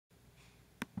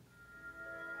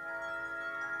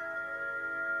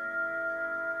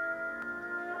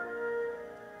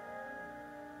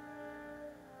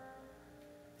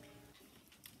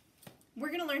we're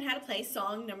going to learn how to play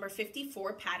song number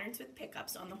 54, Patterns with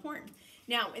Pickups on the Horn.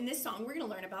 Now, in this song, we're going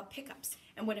to learn about pickups.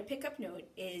 And what a pickup note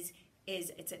is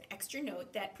it's an extra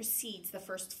note that precedes the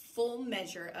first full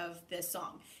measure of the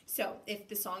song. So if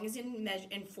the song is in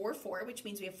 4/4, which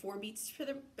means we have 4 beats for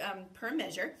the per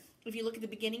measure, if you look at the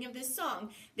beginning of this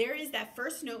song, there is that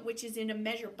first note which is in a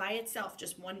measure by itself,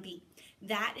 just 1 beat.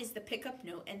 That is the pickup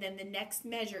note, and then the next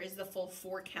measure is the full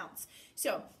 4 counts.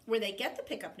 So where they get the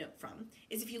pickup note from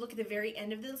is if you look at the very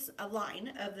end of this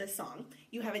line of the song,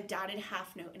 you have a dotted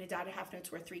half note, and a dotted half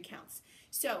note's worth 3 counts.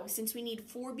 So since we need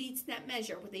 4 beats in that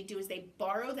measure, what they do is they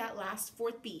borrow that last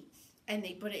 4th beat and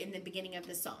they put it in the beginning of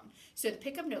the song. So the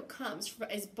pickup note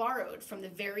is borrowed from the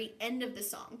very end of the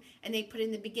song, and they put it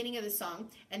in the beginning of the song,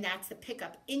 and that's the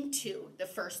pickup into the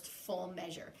first full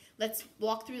measure. Let's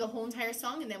walk through the whole entire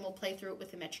song, and then we'll play through it with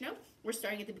the metronome. We're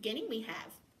starting at the beginning. We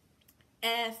have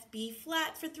F, B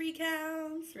flat for 3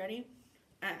 counts. Ready?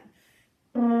 And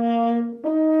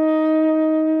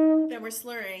then we're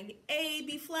slurring A,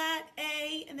 B flat,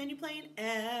 A, and then you're playing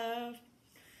F.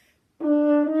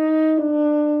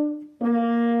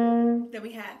 Then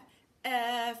we have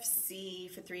F, C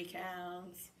for 3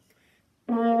 counts.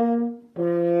 Then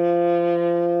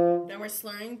we're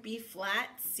slurring B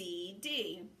flat, C,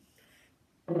 D.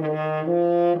 And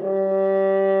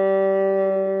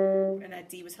that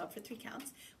D was held for 3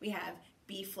 counts. We have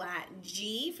B flat,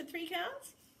 G for 3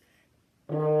 counts.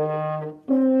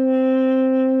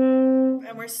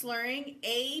 And we're slurring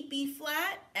A, B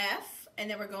flat, F,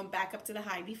 and then we're going back up to the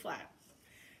high B flat.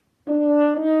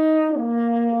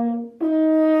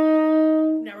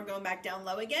 Now we're going back down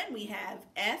low again. We have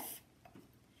F.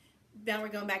 Now we're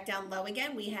going back down low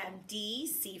again. We have D,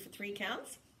 C for 3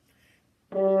 counts.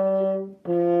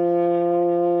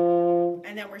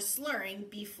 And then we're slurring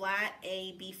B flat,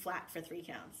 A, B flat for 3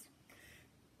 counts.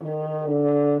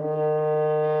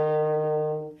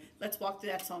 Let's walk through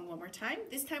that song one more time.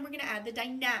 This time we're going to add the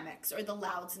dynamics, or the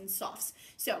louds and softs.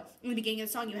 So in the beginning of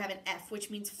the song you have an F, which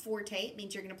means forte. It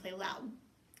means you're going to play loud.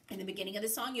 In the beginning of the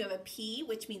song you have a P,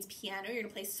 which means piano. You're going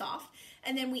to play soft.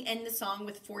 And then we end the song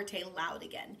with forte, loud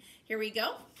again. Here we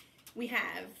go. We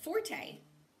have forte.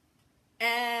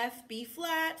 F, B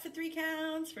flat for 3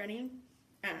 counts. Ready?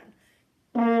 And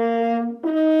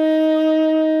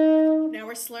now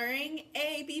we're slurring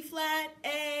A, B flat,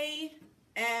 A,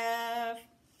 F.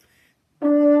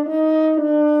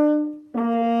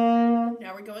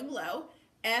 Now we're going low.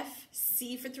 F,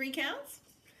 C for 3 counts.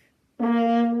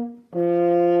 And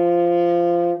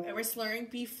we're slurring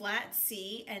B flat,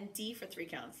 C, and D for 3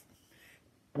 counts.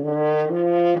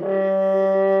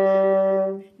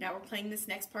 Now we're playing this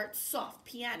next part soft,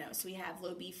 piano. So we have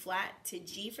low B flat to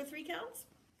G for 3 counts.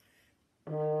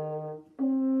 And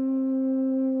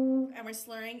we're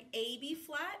slurring A, B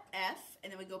flat, F,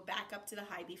 and then we go back up to the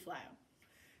high B flat.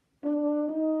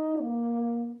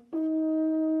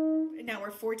 And now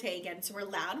we're forte again, so we're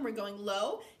loud, and we're going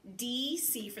low, D,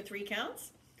 C for 3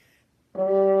 counts.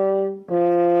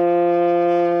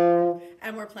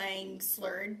 And we're playing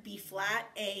slurred B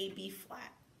flat, A, B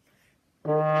flat.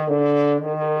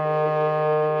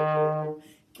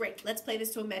 Great, let's play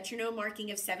this to a metronome marking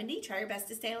of 70. Try your best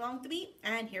to stay along with the beat,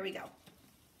 and here we go.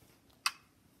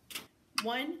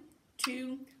 1,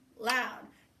 2, loud.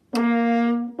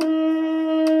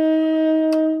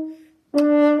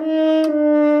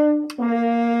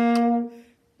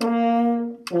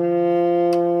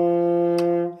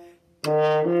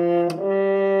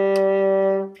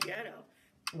 Piano.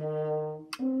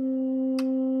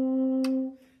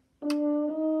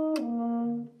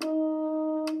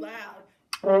 Loud.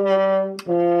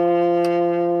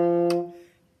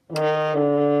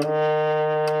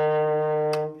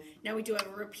 Now we do have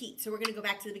a repeat, so we're going to go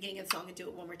back to the beginning of the song and do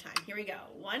it one more time. Here we go.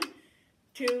 1,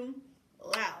 2,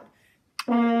 loud.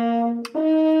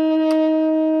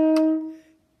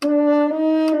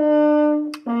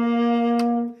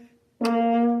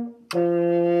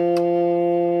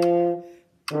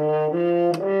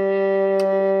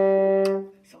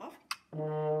 Soft.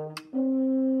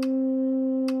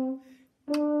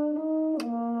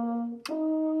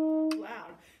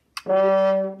 Loud.